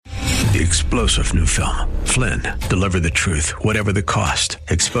The explosive new film, Flynn, Deliver the Truth, Whatever the Cost,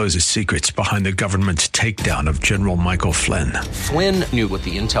 exposes secrets behind the government's takedown of General Michael Flynn. Flynn knew what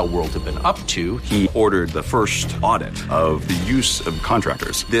the intel world had been up to. He ordered the first audit of the use of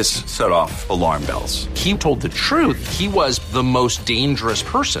contractors. This set off alarm bells. He told the truth. He was the most dangerous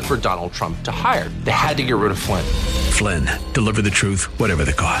person for Donald Trump to hire. They had to get rid of Flynn. Flynn, Deliver the Truth, Whatever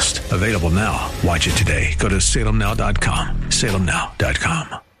the Cost. Available now. Watch it today. Go to salemnow.com.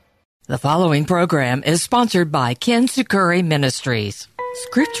 salemnow.com. The following program is sponsored by Ken Sukuri Ministries.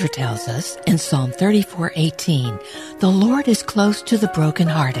 Scripture tells us in Psalm 34:18, "The Lord is close to the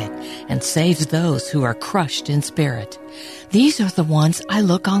brokenhearted and saves those who are crushed in spirit. These are the ones I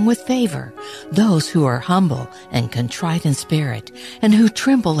look on with favor, those who are humble and contrite in spirit, and who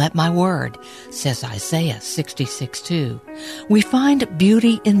tremble at my word," says Isaiah 66:2. We find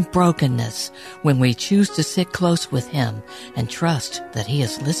beauty in brokenness when we choose to sit close with Him and trust that He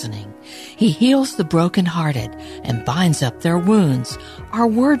is listening. He heals the brokenhearted and binds up their wounds, are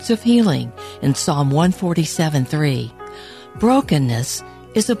words of healing in Psalm 147:3. Brokenness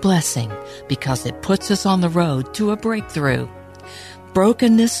is a blessing because it puts us on the road to a breakthrough.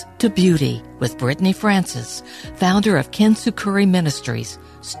 Brokenness to Beauty with Brittany Francis, founder of Ken Sukuri Ministries,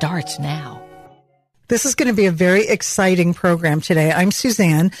 starts now. This is going to be a very exciting program today. I'm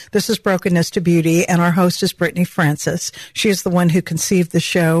Suzanne. This is Brokenness to Beauty, and our host is Brittany Francis. She is the one who conceived the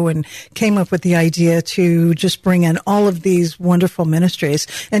show and came up with the idea to just bring in all of these wonderful ministries.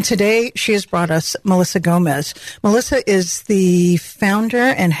 And today she has brought us Melissa Gomez. Melissa is the founder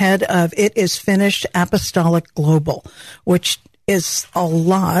and head of It Is Finished Apostolic Global, which is a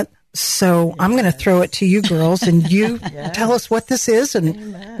lot. So I'm going to throw it to you girls, and you tell us what this is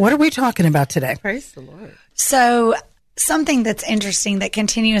and what are we talking about today? Praise the Lord. So something that's interesting that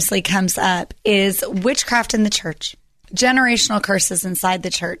continuously comes up is witchcraft in the church, generational curses inside the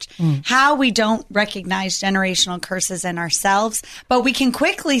church, how we don't recognize generational curses in ourselves, but we can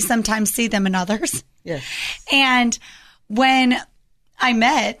quickly sometimes see them in others. Yes. And when I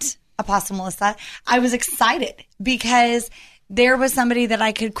met Apostle Melissa, I was excited because there was somebody that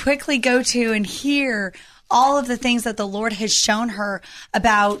I could quickly go to and hear all of the things that the Lord has shown her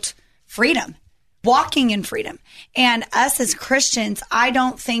about freedom, walking in freedom. And us as Christians, I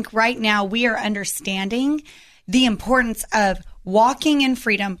don't think right now we are understanding the importance of walking in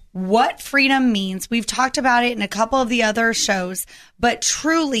freedom, what freedom means. We've talked about it in a couple of the other shows, but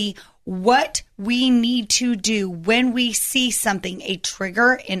truly what we need to do when we see something, a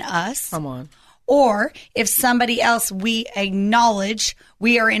trigger in us. Come on. Or if somebody else we acknowledge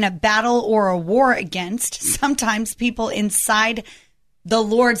we are in a battle or a war against, sometimes people inside the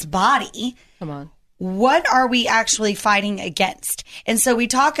Lord's body. Come on. What are we actually fighting against? And so we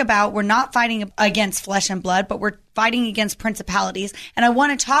talk about we're not fighting against flesh and blood, but we're fighting against principalities. And I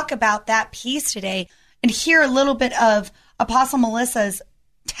want to talk about that piece today and hear a little bit of Apostle Melissa's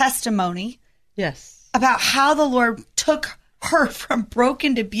testimony. Yes. About how the Lord took her from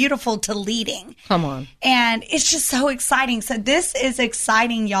broken to beautiful to leading. Come on. And it's just so exciting. So this is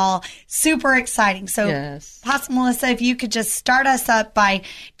exciting, y'all. Super exciting. So yes. Apostle Melissa, if you could just start us up by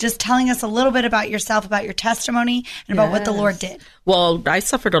just telling us a little bit about yourself, about your testimony, and about what the Lord did. Well, I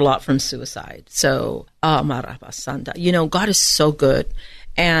suffered a lot from suicide. So, you know, God is so good.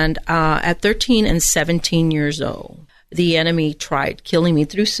 And at 13 and 17 years old, the enemy tried killing me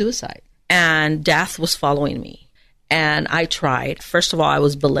through suicide. And death was following me. And I tried. First of all, I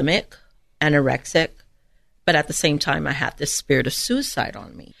was bulimic, anorexic, but at the same time, I had this spirit of suicide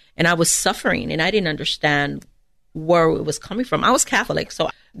on me. And I was suffering, and I didn't understand where it was coming from. I was Catholic, so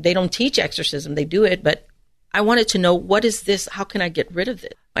they don't teach exorcism. They do it, but I wanted to know, what is this? How can I get rid of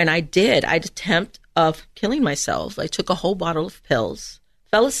it? And I did. I attempt of killing myself. I took a whole bottle of pills,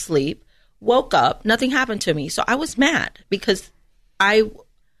 fell asleep, woke up, nothing happened to me. So I was mad because I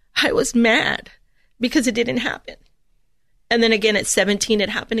was mad because it didn't happen. And then again, at 17, it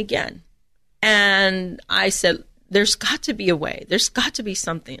happened again. And I said, there's got to be a way. There's got to be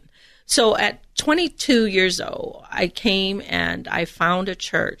something. So at 22 years old, I came and I found a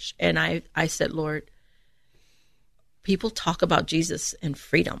church. And I said, Lord, people talk about Jesus and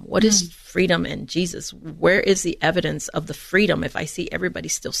freedom. What is freedom in Jesus? Where is the evidence of the freedom if I see everybody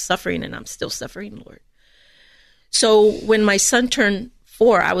still suffering and I'm still suffering, Lord? So when my son turned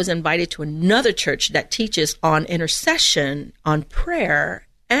 4, I was invited to another church that teaches on intercession, on prayer,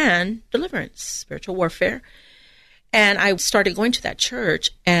 and deliverance, spiritual warfare. And I started going to that church,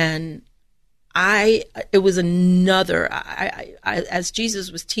 and it was another, as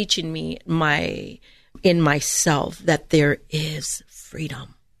Jesus was teaching me in myself that there is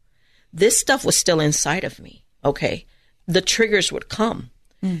freedom. This stuff was still inside of me, okay? The triggers would come.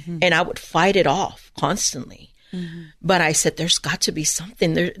 and I would fight it off constantly. But I said, there's got to be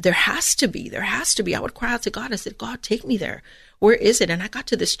something. There has to be. I would cry out to God. I said, God, take me there. Where is it? And I got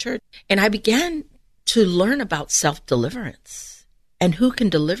to this church and I began to learn about self-deliverance and who can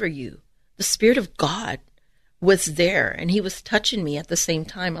deliver you. The Spirit of God was there and he was touching me at the same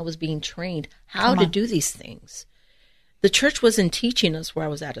time. I was being trained how to do these things. The church wasn't teaching us where I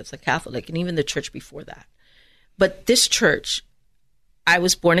was at as a Catholic, and even the church before that. But this church, I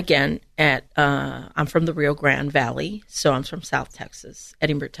was born again I'm from the Rio Grande Valley, so I'm from South Texas,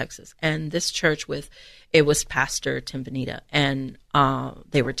 Edinburgh, Texas. And this church it was Pastor Tim Benita, and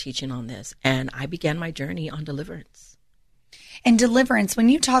they were teaching on this. And I began my journey on deliverance. And deliverance, when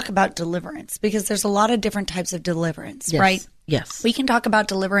you talk about deliverance, because there's a lot of different types of deliverance, right? Yes. We can talk about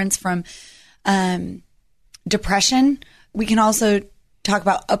deliverance from depression. We can also talk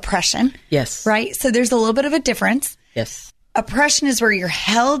about oppression. Yes. Right? So there's a little bit of a difference. Yes. Oppression is where you're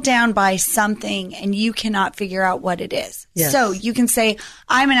held down by something and you cannot figure out what it is. Yes. So you can say,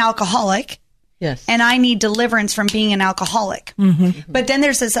 I'm an alcoholic. Yes. And I need deliverance from being an alcoholic. But then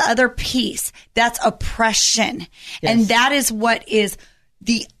there's this other piece that's oppression. Yes. And that is what is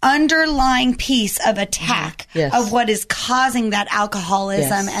the underlying piece of attack of what is causing that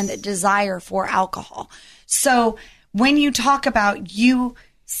alcoholism and the desire for alcohol. So when you talk about you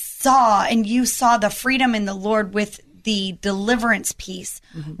saw the freedom in the Lord with the deliverance piece,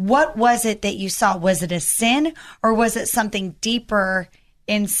 what was it that you saw? Was it a sin or was it something deeper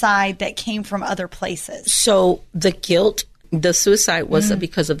inside that came from other places? So the guilt, the suicide was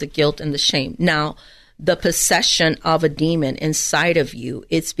because of the guilt and the shame. Now, the possession of a demon inside of you,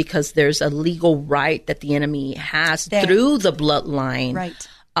 it's because there's a legal right that the enemy has through the bloodline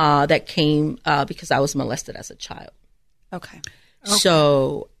that came because I was molested as a child. Okay.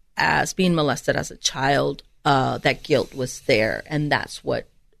 So as being molested as a child, that guilt was there. And that's what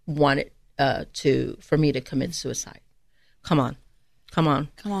wanted for me to commit suicide. Come on.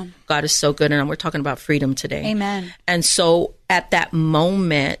 God is so good. And we're talking about freedom today. Amen. And so at that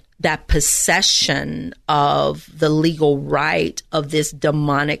moment, that possession of the legal right of this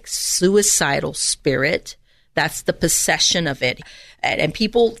demonic suicidal spirit, that's the possession of it. And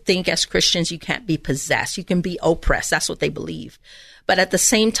people think as Christians, you can't be possessed. You can be oppressed. That's what they believe. But at the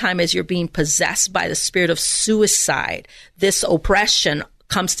same time as you're being possessed by the spirit of suicide, this oppression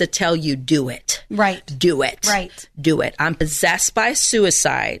comes to tell you, do it. Right. Do it. Right. Do it. I'm possessed by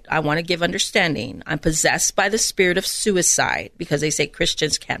suicide. I want to give understanding. I'm possessed by the spirit of suicide because they say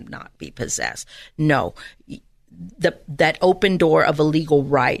Christians cannot be possessed. No. That open door of a legal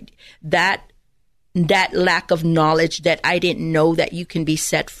right, that lack of knowledge that I didn't know that you can be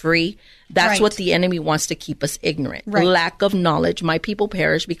set free. That's what the enemy wants to keep us ignorant. Right. Lack of knowledge. My people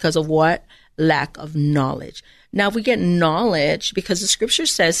perish because of what? Lack of knowledge. Now, if we get knowledge, because the scripture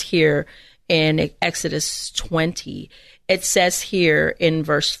says here in Exodus 20, it says here in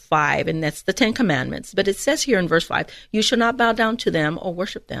verse 5, and that's the 10 Commandments, but it says here in verse 5, you shall not bow down to them or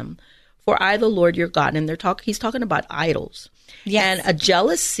worship them, for I, the Lord your God, and he's talking about idols. Yes. And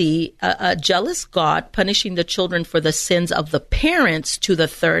a jealous God punishing the children for the sins of the parents to the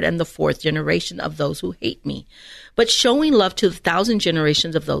third and the fourth generation of those who hate me, but showing love to the 1,000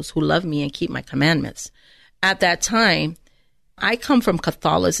 generations of those who love me and keep my commandments. At that time, I come from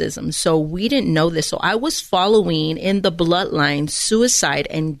Catholicism, so we didn't know this. So I was following in the bloodline suicide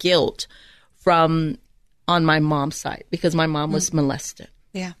and guilt on my mom's side because my mom was molested.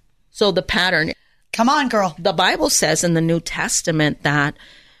 Yeah. So the pattern. Come on, girl. The Bible says in the New Testament that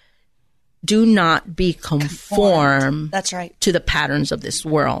do not be conformed. That's right. To the patterns of this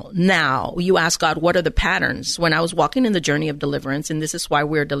world. Now, you ask God, what are the patterns? When I was walking in the journey of deliverance, and this is why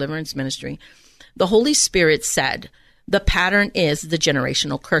we're a deliverance ministry, the Holy Spirit said, the pattern is the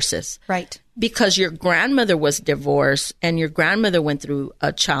generational curses. Right. Because your grandmother was divorced and your grandmother went through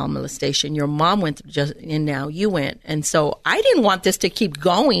a child molestation. Your mom went through and now you went. And so I didn't want this to keep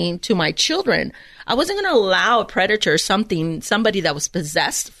going to my children. I wasn't going to allow a predator, somebody that was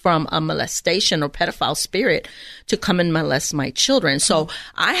possessed from a molestation or pedophile spirit to come and molest my children. So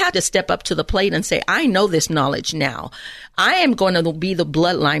I had to step up to the plate and say, I know this knowledge now. I am going to be the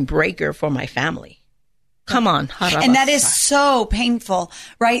bloodline breaker for my family. Come on. And that is so painful,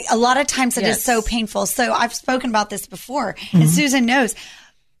 right? A lot of times it is so painful. So I've spoken about this before, and Susan knows.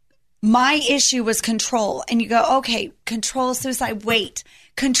 My issue was control. And you go, okay, control, suicide, wait.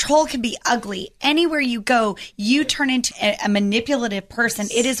 Control can be ugly. Anywhere you go, you turn into a manipulative person.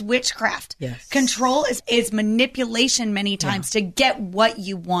 It is witchcraft. Yes. Control is manipulation many times to get what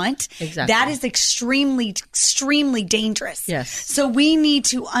you want. Exactly. That is extremely, extremely dangerous. Yes. So we need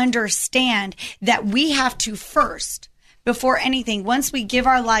to understand that we have to first before anything, once we give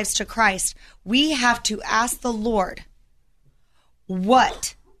our lives to Christ, we have to ask the Lord,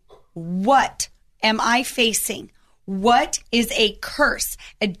 what am I facing? What is a curse,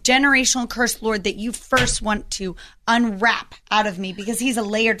 a generational curse, Lord, that you first want to unwrap out of me? Because he's a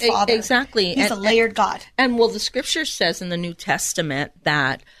layered Father. Exactly. He's a layered God. And well, the scripture says in the New Testament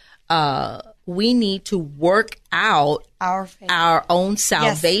that we need to work out our own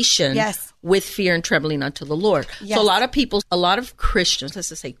salvation with fear and trembling unto the Lord. Yes. So a lot of Christians, let's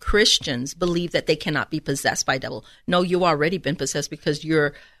just say Christians, believe that they cannot be possessed by devil. No, you've already been possessed because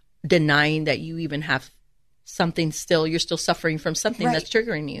you're denying that you even have something still. You're still suffering from something that's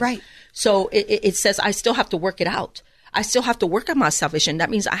triggering you. Right. So it says I still have to work it out. I still have to work on my salvation. That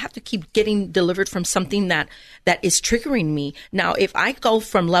means I have to keep getting delivered from something that is triggering me. Now, if I go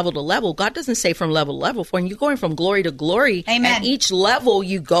from level to level, God doesn't say from level to level. When you're going from glory to glory, Amen. At each level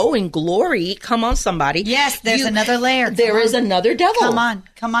you go in glory. Come on, somebody. Yes, there's another layer. There is another devil.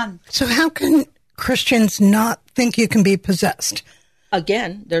 Come on. So how can Christians not think you can be possessed?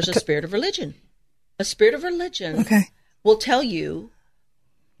 Again, there's a spirit of religion. A spirit of religion will tell you,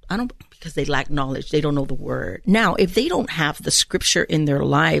 because they lack knowledge. They don't know the word. Now, if they don't have the scripture in their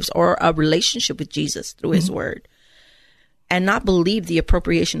lives or a relationship with Jesus through his word and not believe the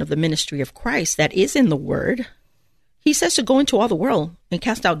appropriation of the ministry of Christ that is in the word, he says to go into all the world and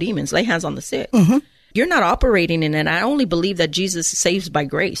cast out demons, lay hands on the sick. Mm-hmm. You're not operating in it. I only believe that Jesus saves by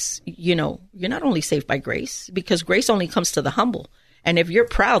grace. You know, you're not only saved by grace because grace only comes to the humble. And if you're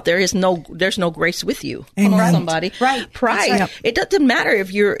proud, there's no grace with you. Come on, somebody. Right. Pride. Right. It doesn't matter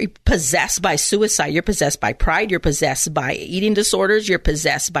if you're possessed by suicide. You're possessed by pride. You're possessed by eating disorders. You're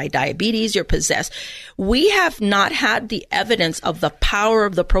possessed by diabetes. You're possessed. We have not had the evidence of the power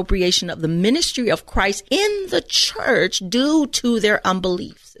of the appropriation of the ministry of Christ in the church due to their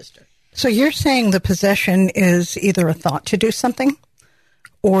unbelief, sister. So you're saying the possession is either a thought to do something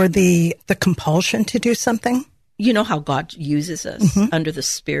or the compulsion to do something? You know how God uses us under the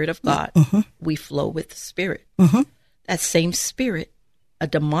Spirit of God. Mm-hmm. We flow with the Spirit. Mm-hmm. That same Spirit, a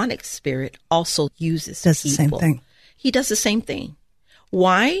demonic spirit, also uses does people. The same thing. He does the same thing.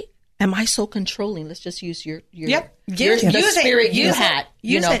 Why am I so controlling? Let's just use your spirit you had.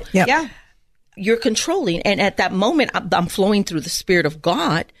 Use it. Yep. Yeah. You're controlling. And at that moment, I'm flowing through the Spirit of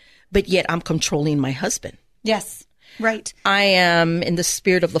God, but yet I'm controlling my husband. Yes. Right. I am in the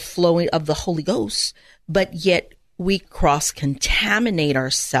spirit of the flowing of the Holy Ghost, but yet we cross-contaminate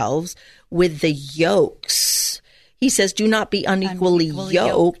ourselves with the yokes. He says, do not be unequally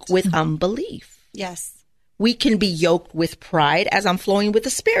yoked with unbelief. Yes. We can be yoked with pride as I'm flowing with the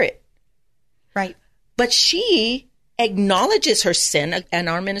Spirit. Right. But she acknowledges her sin. In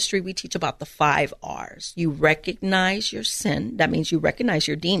our ministry, we teach about the 5 R's. You recognize your sin. That means you recognize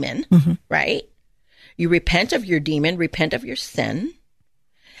your demon, right? You repent of your demon, repent of your sin.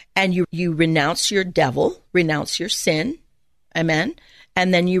 And you renounce your devil, renounce your sin. Amen.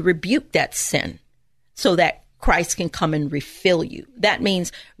 And then you rebuke that sin so that Christ can come and refill you. That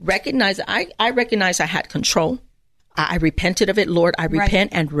means recognize, I recognize I had control. I repented of it. Lord, I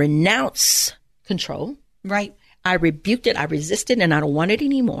repent and renounce control. Right. I rebuked it. I resisted and I don't want it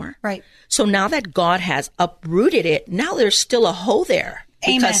anymore. Right. So now that God has uprooted it, now there's still a hole there.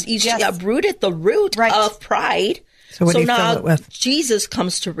 Because he's uprooted the root of pride. So what do you fill it with? Jesus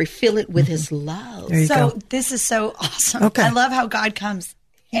comes to refill it with his love. There you go. This is so awesome. Okay. I love how God comes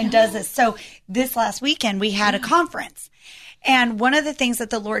and does this. So this last weekend we had a conference. And one of the things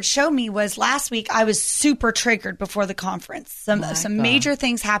that the Lord showed me was last week I was super triggered before the conference. Some major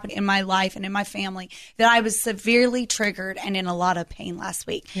things happened in my life and in my family that I was severely triggered and in a lot of pain last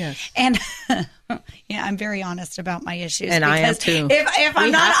week. Yes. And I'm very honest about my issues. And I am too. If I'm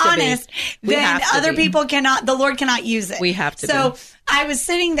not honest, then other people cannot, the Lord cannot use it. We have to So be. I was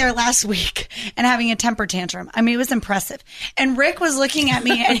sitting there last week and having a temper tantrum. I mean, it was impressive. And Rick was looking at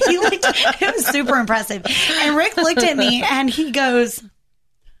me and it was super impressive. And Rick looked at me and he goes,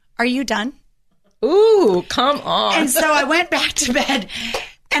 "Are you done?" Ooh, come on. And so I went back to bed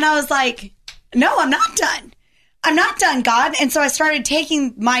and I was like, "No, I'm not done. I'm not done, God." And so I started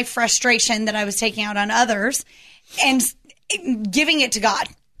taking my frustration that I was taking out on others and giving it to God.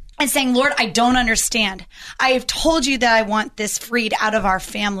 And saying, "Lord, I don't understand. I have told you that I want this freed out of our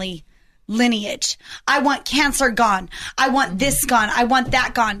family lineage. I want cancer gone. I want this gone. I want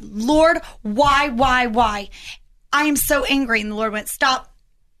that gone. Lord, why? I am so angry." And the Lord went, "Stop.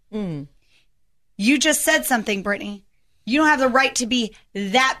 You just said something, Brittany. You don't have the right to be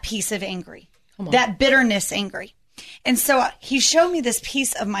that piece of angry, that bitterness angry." And so he showed me this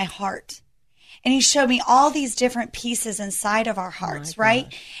piece of my heart. And he showed me all these different pieces inside of our hearts,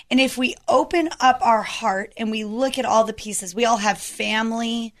 right? And if we open up our heart and we look at all the pieces, we all have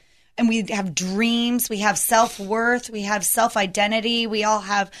family and we have dreams, we have self-worth, we have self-identity, we all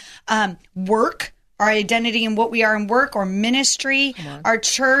have work, our identity and what we are in work or ministry, our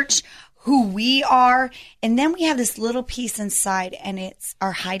church, who we are. And then we have this little piece inside, and it's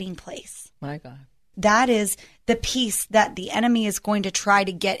our hiding place. My God. That is the piece that the enemy is going to try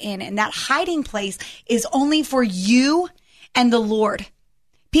to get in. And that hiding place is only for you and the Lord.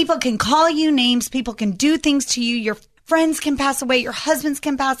 People can call you names. People can do things to you. Your friends can pass away. Your husbands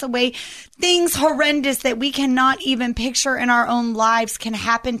can pass away. Things horrendous that we cannot even picture in our own lives can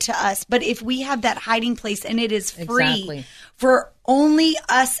happen to us. But if we have that hiding place and it is free for only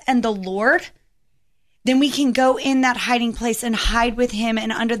us and the Lord, then we can go in that hiding place and hide with him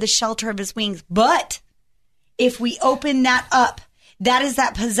and under the shelter of his wings. But if we open that up, that is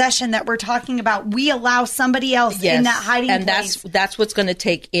that possession that we're talking about. We allow somebody else in that hiding place. And that's what's going to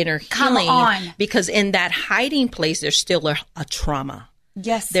take inner healing. Come on. Because in that hiding place, there's still a trauma.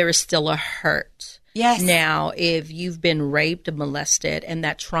 Yes. There is still a hurt. Yes. Now, if you've been raped and molested and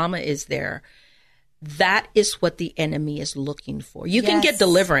that trauma is there, that is what the enemy is looking for. You can get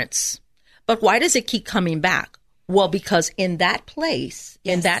deliverance. But why does it keep coming back? Well, because in that place,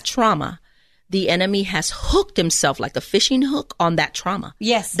 in that trauma, the enemy has hooked himself like a fishing hook on that trauma.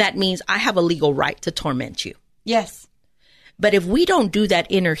 Yes. That means I have a legal right to torment you. Yes. But if we don't do that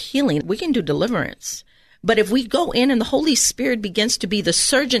inner healing, we can do deliverance. But if we go in and the Holy Spirit begins to be the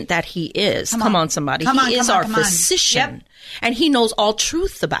surgeon that he is, come on somebody, he is our physician and he knows all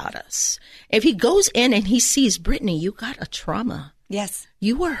truth about us. If he goes in and he sees, Brittany, you got a trauma. Yes.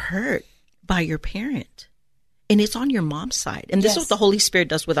 You were hurt by your parent. And it's on your mom's side. And this is what the Holy Spirit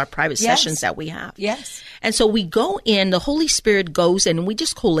does with our private sessions that we have. Yes. And so we go in, the Holy Spirit goes in, and we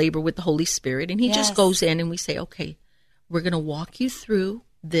just co-labor with the Holy Spirit. And he just goes in and we say, okay, we're going to walk you through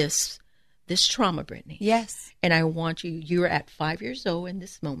this trauma, Brittany. Yes. And I want you're at 5 years old in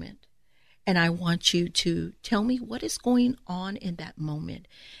this moment. And I want you to tell me what is going on in that moment.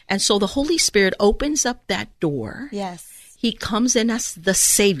 And so the Holy Spirit opens up that door. Yes. He comes in as the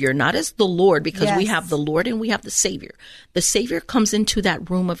Savior, not as the Lord, because we have the Lord and we have the Savior. The Savior comes into that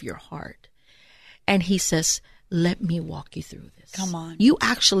room of your heart and he says, let me walk you through this. Come on. You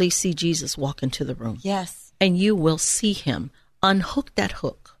actually see Jesus walk into the room. Yes. And you will see him unhook that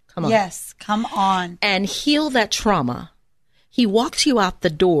hook. Come on. Yes. Come on. And heal that trauma. He walks you out the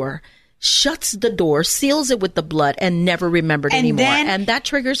door, shuts the door, seals it with the blood, and never remembered anymore. And that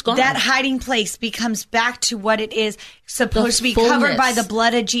trigger's gone. That hiding place becomes back to what it is supposed to be, covered by the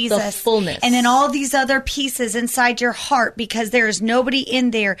blood of Jesus. The fullness. And then all these other pieces inside your heart, because there is nobody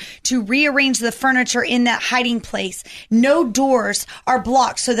in there to rearrange the furniture in that hiding place. No doors are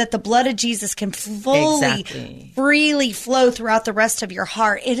blocked so that the blood of Jesus can freely flow throughout the rest of your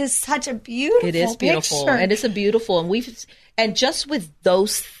heart. It is such a beautiful It is beautiful. picture. And it's a beautiful, and just with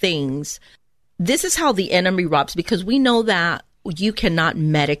those things, this is how the enemy robs, because we know that you cannot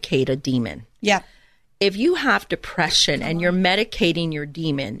medicate a demon. Yeah. If you have depression and you're medicating your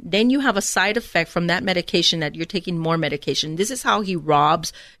demon, then you have a side effect from that medication that you're taking more medication. This is how he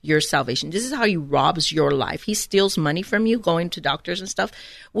robs your salvation. This is how he robs your life. He steals money from you going to doctors and stuff.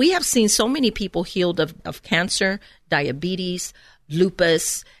 We have seen so many people healed of cancer, diabetes,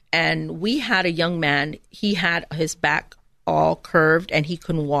 lupus, and we had a young man, he had his back all curved and he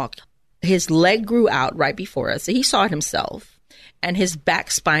couldn't walk. His leg grew out right before us. He saw it himself. And his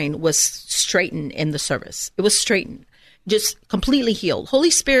back spine was straightened in the service. It was straightened, just completely healed. Holy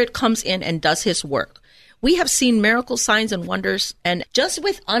Spirit comes in and does his work. We have seen miracle signs and wonders. And just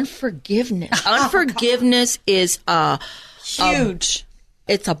with unforgiveness, unforgiveness is huge.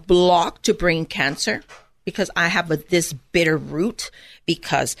 It's a block to bring cancer, because I have this bitter root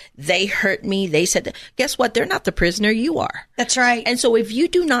because they hurt me. They said, that. Guess what? They're not the prisoner. You are. That's right. And so if you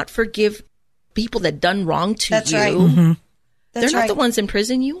do not forgive people that done wrong to That's you, right. they're not the ones in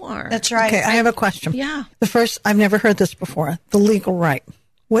prison. You are. That's right. Okay, I have a question. Yeah. The first, I've never heard this before. The legal right.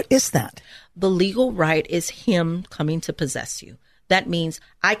 What is that? The legal right is him coming to possess you. That means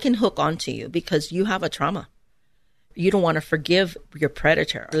I can hook onto you because you have a trauma. You don't want to forgive your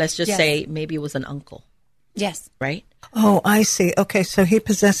predator. Let's just say maybe it was an uncle. Yes. Right? Oh, I see. Okay, so he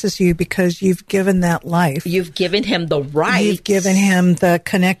possesses you because you've given that life. You've given him the right. You've given him the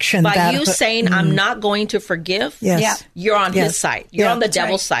connection. By you saying, I'm not going to forgive, you're on his side. You're on the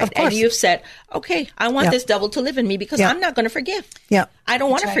devil's side. And you've said, okay, I want this devil to live in me because I'm not going to forgive. Yeah. I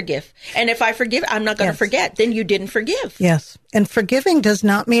don't want to forgive. And if I forgive, I'm not going to forget. Then you didn't forgive. Yes. And forgiving does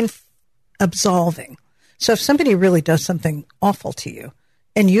not mean absolving. So if somebody really does something awful to you,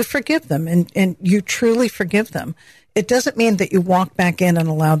 and you forgive them and you truly forgive them, it doesn't mean that you walk back in and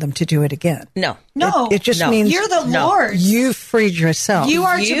allow them to do it again. No. It just means you're the Lord. You freed yourself. You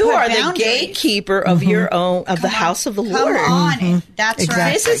are the gatekeeper of your own, of the house of the Lord. Come on. That's Exactly.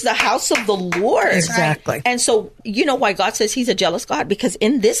 right. This is the house of the Lord. Exactly. And so, you know why God says he's a jealous God? Because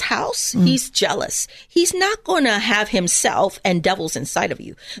in this house, he's jealous. He's not going to have himself and devils inside of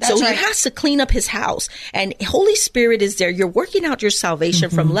you. That's so right. he has to clean up his house. And Holy Spirit is there. You're working out your salvation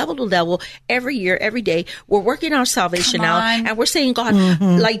from level to level every year, every day. We're working our salvation Come out. on. And we're saying, God,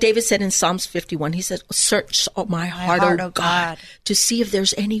 like David said in Psalms 51, he said, search my heart, heart, oh oh God, God, to see if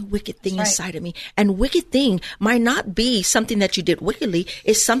there's any wicked thing That's right. inside of me. And wicked thing might not be something that you did wickedly.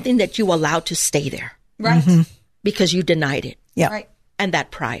 It's something that you allowed to stay there Right. because you denied it. Yeah. Right. And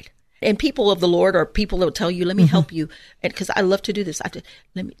that pride. And people of the Lord or people that will tell you, let me help you. And because I love to do this.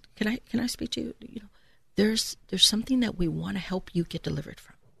 Can I speak to you? You know, there's something that we want to help you get delivered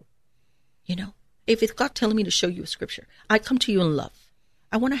from. You know, if it's God telling me to show you a scripture, I come to you in love.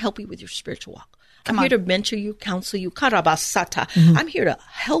 I want to help you with your spiritual walk. I'm here to mentor you, counsel you. Karabasata. I'm here to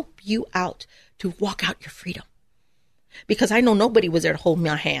help you out to walk out your freedom. Because I know nobody was there to hold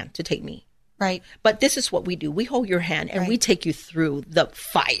my hand to take me. Right. But this is what we do. We hold your hand and we take you through the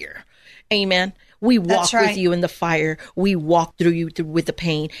fire. Amen. We walk with you in the fire. We walk through you with the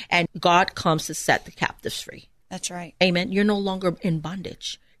pain. And God comes to set the captives free. That's right. Amen. You're no longer in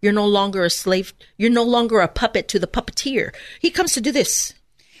bondage. You're no longer a slave. You're no longer a puppet to the puppeteer. He comes to do this.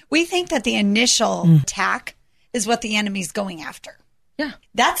 We think that the initial attack is what the enemy's going after. Yeah.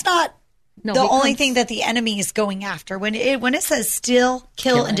 That's not No, the he only comes- thing that the enemy is going after. When it says steal,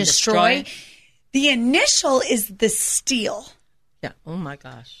 kill, and destroy, the initial is the steal. Yeah. Oh my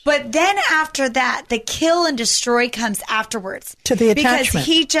gosh. But then after that, the kill and destroy comes afterwards. To the attachment. Because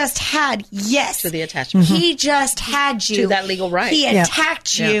he just had, To the attachment. He just had you. To that legal right. He Yeah.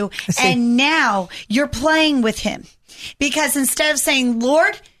 attacked Yeah. you. And now you're playing with him. Because instead of saying,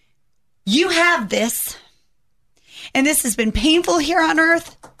 Lord, you have this, and this has been painful here on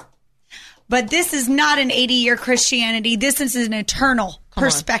earth, but this is not an 80-year Christianity. This is an eternal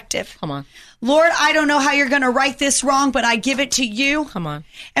perspective. Come on. Lord, I don't know how you're going to right this wrong, but I give it to you. Come on.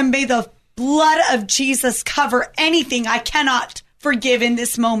 And may the blood of Jesus cover anything I cannot forgive in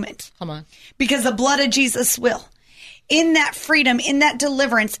this moment. Come on. Because the blood of Jesus will. In that freedom, in that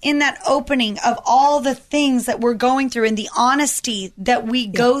deliverance, in that opening of all the things that we're going through and the honesty that we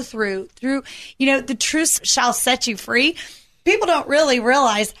go through, the truth shall set you free. People don't really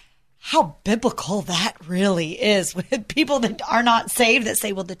realize how biblical that really is with people that are not saved that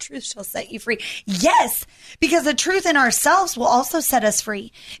say, well, the truth shall set you free. Yes, because the truth in ourselves will also set us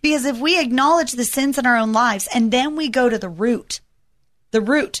free. Because if we acknowledge the sins in our own lives and then we go to the root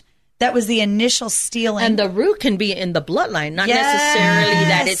that was the initial stealing. And the root can be in the bloodline, not necessarily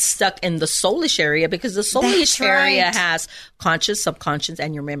that it's stuck in the soulish area, because the soulish area has conscious, subconscious,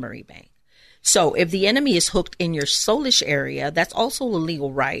 and your memory bank. So if the enemy is hooked in your soulish area, that's also a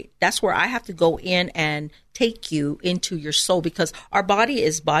legal right. That's where I have to go in and take you into your soul, because our body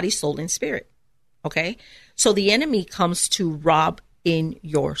is body, soul, and spirit. Okay? So the enemy comes to rob in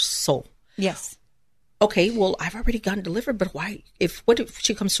your soul. Yes. Okay, well, I've already gotten delivered, but why? What if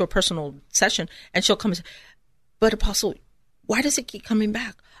she comes to a personal session and she'll come and say, but Apostle, why does it keep coming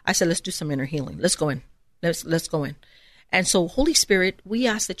back? I said, let's do some inner healing. Let's go in. Let's go in. And so, Holy Spirit, we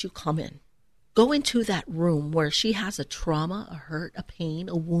ask that you come in. Go into that room where she has a trauma, a hurt, a pain,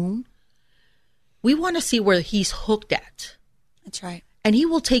 a wound. We want to see where he's hooked at. That's right. And he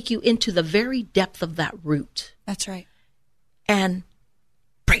will take you into the very depth of that root That's right. and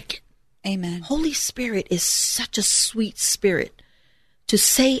break it. Amen. Holy Spirit is such a sweet spirit to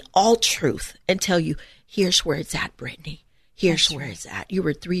say all truth and tell you, here's where it's at, Brittany. Here's where it's at. You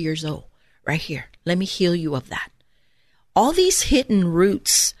were 3 years old, right here. Let me heal you of that. All these hidden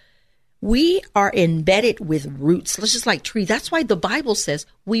roots, we are embedded with roots. It's just like tree. That's why the Bible says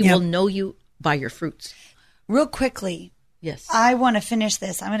we will know you by your fruits. Real quickly. Yes. I want to finish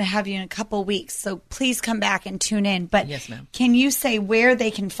this. I'm going to have you in a couple of weeks, so please come back and tune in. But yes, ma'am. Can you say where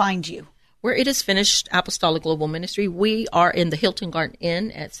they can find you? Where It Is Finished Apostolic Global Ministry. We are in the Hilton Garden Inn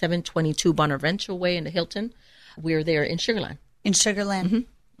at 722 Bonaventure Way in the Hilton. We're there in Sugar Land. In Sugar Land.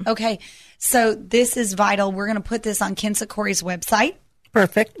 Mm-hmm. Okay. So this is vital. We're going to put this on Ken Sukuroi website.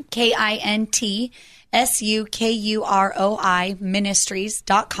 Perfect. KINTSUKUROI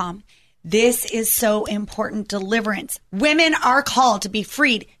ministries.com. This is so important. Deliverance. Women are called to be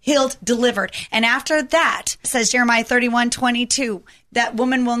freed, healed, delivered. And after that, says Jeremiah 31:22, that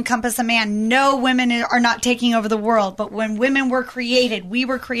woman will encompass a man. No, women are not taking over the world. But when women were created, we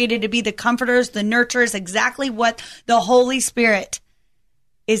were created to be the comforters, the nurturers, exactly what the Holy Spirit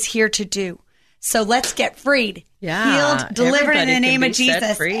is here to do. So let's get freed, Yeah, healed, delivered in everybody the name can of be set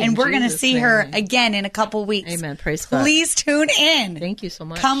Jesus. free in And we're going to Jesus' see her name. again in a couple weeks. Amen. Praise God. Please tune in. Thank you so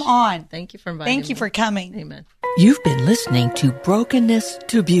much. Come on. Thank you for inviting Thank you me. for coming. Amen. You've been listening to Brokenness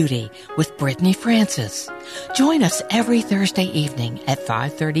to Beauty with Brittany Francis. Join us every Thursday evening at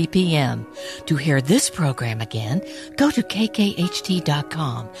 5:30 p.m. To hear this program again, go to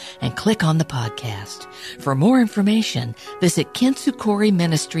kkht.com and click on the podcast. For more information, visit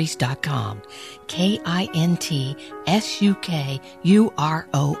KinsuKoriMinistries.com.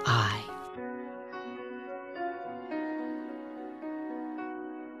 KINTSUKUROI.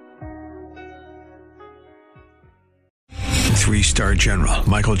 3-star General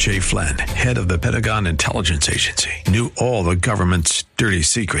Michael J. Flynn, head of the Pentagon Intelligence Agency, knew all the government's dirty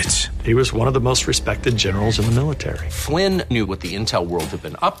secrets. He was one of the most respected generals in the military. Flynn knew what the intel world had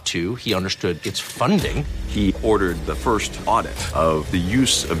been up to. He understood its funding. He ordered the first audit of the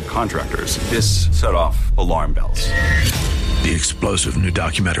use of contractors. This set off alarm bells. The explosive new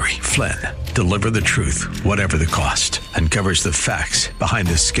documentary, Flynn, Deliver the Truth, Whatever the Cost, uncovers the facts behind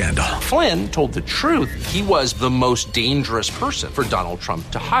this scandal. Flynn told the truth. He was the most dangerous person for Donald Trump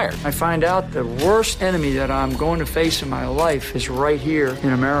to hire. I find out the worst enemy that I'm going to face in my life is right here in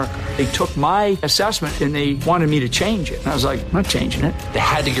America. They took my assessment and they wanted me to change it. And I was like, I'm not changing it. They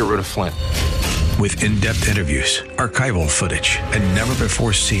had to get rid of Flynn. With in-depth interviews, archival footage, and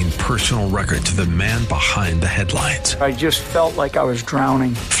never-before-seen personal records of the man behind the headlines. I just felt like I was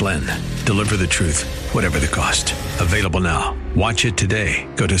drowning. Flynn, Deliver the Truth, Whatever the Cost. Available now. Watch it today.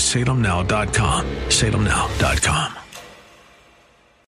 Go to salemnow.com. salemnow.com.